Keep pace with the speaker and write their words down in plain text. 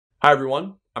Hi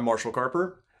everyone, I'm Marshall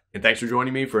Carper, and thanks for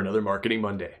joining me for another Marketing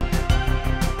Monday.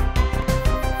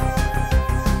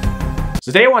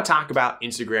 So today I want to talk about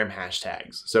Instagram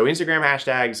hashtags. So Instagram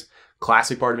hashtags,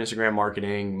 classic part of Instagram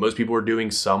marketing. Most people are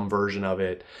doing some version of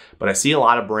it, but I see a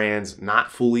lot of brands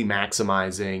not fully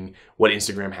maximizing what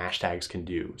Instagram hashtags can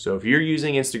do. So if you're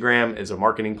using Instagram as a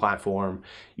marketing platform,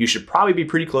 you should probably be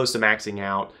pretty close to maxing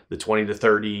out the 20 to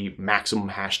 30 maximum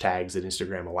hashtags that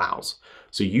Instagram allows.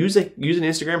 So use an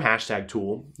Instagram hashtag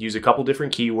tool, use a couple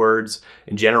different keywords,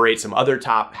 and generate some other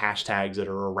top hashtags that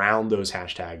are around those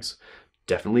hashtags.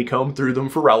 Definitely comb through them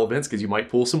for relevance because you might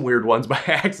pull some weird ones by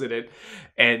accident,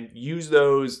 and use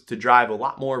those to drive a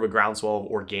lot more of a groundswell of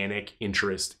organic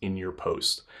interest in your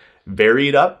post. Vary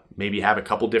it up, maybe have a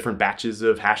couple different batches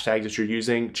of hashtags that you're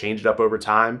using, change it up over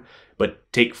time, but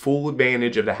take full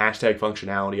advantage of the hashtag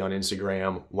functionality on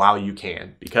Instagram while you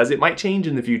can, because it might change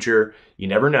in the future. You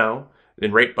never know.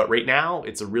 But right now,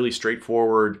 it's a really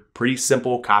straightforward, pretty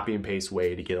simple copy and paste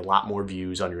way to get a lot more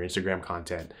views on your Instagram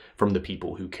content from the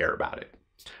people who care about it.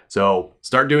 So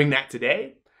start doing that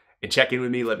today and check in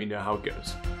with me. Let me know how it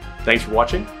goes. Thanks for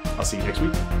watching. I'll see you next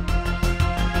week.